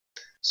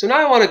So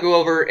now I want to go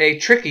over a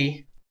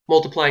tricky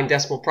multiplying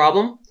decimal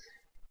problem.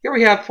 Here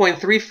we have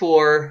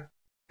 0.34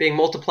 being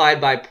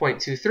multiplied by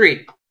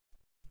 0.23.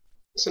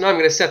 So now I'm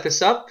going to set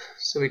this up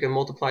so we can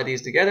multiply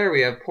these together.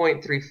 We have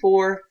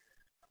 0.34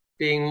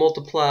 being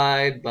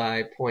multiplied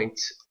by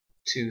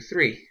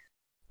 0.23.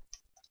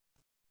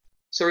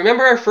 So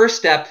remember our first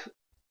step,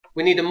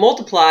 we need to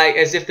multiply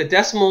as if the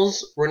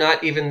decimals were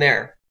not even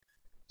there.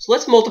 So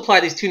let's multiply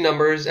these two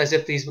numbers as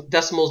if these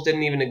decimals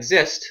didn't even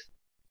exist.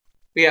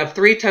 We have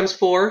 3 times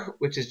 4,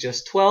 which is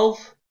just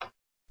 12.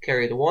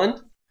 Carry the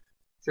 1.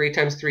 3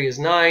 times 3 is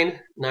 9.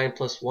 9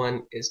 plus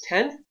 1 is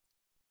 10.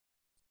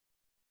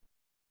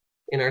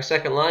 In our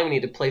second line, we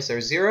need to place our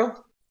 0.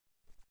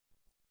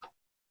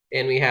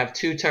 And we have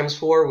 2 times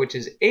 4, which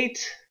is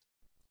 8.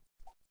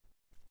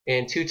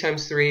 And 2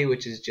 times 3,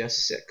 which is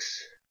just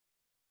 6.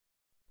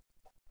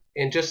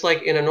 And just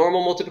like in a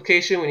normal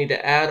multiplication, we need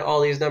to add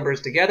all these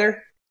numbers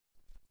together.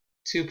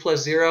 2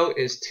 plus 0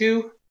 is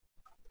 2.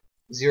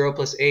 0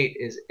 plus 8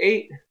 is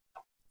 8.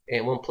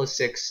 And 1 plus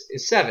 6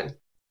 is 7.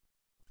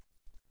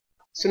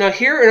 So now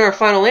here in our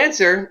final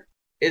answer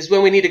is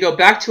when we need to go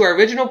back to our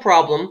original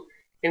problem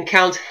and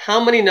count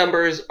how many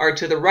numbers are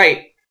to the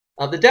right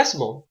of the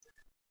decimal.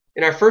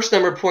 In our first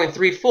number,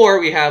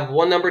 0.34, we have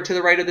one number to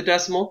the right of the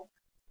decimal.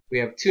 We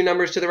have two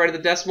numbers to the right of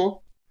the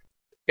decimal.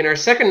 In our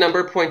second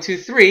number,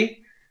 0.23,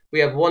 we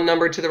have one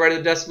number to the right of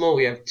the decimal.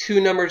 We have two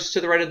numbers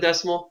to the right of the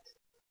decimal.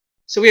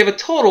 So we have a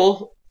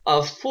total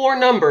of 4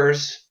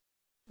 numbers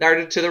that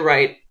are to the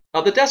right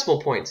of the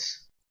decimal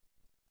points.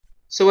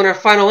 So in our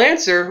final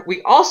answer,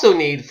 we also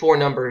need 4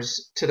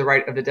 numbers to the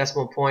right of the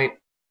decimal point.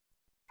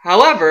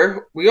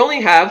 However, we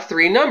only have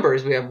 3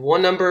 numbers. We have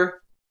 1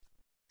 number,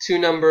 2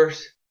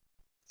 numbers,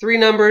 3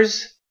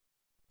 numbers.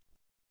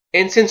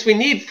 And since we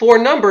need 4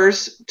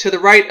 numbers to the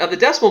right of the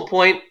decimal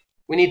point,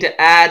 we need to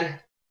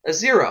add a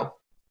 0.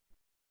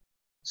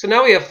 So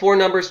now we have 4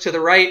 numbers to the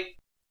right,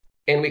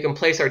 and we can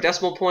place our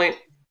decimal point.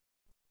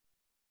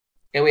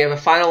 And we have a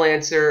final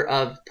answer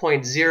of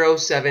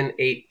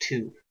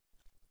 0.0782.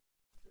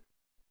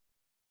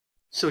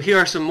 So here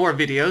are some more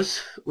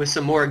videos with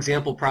some more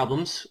example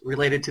problems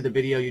related to the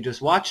video you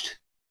just watched.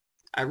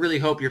 I really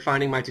hope you're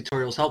finding my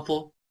tutorials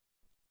helpful.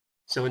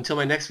 So until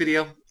my next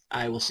video,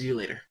 I will see you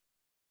later.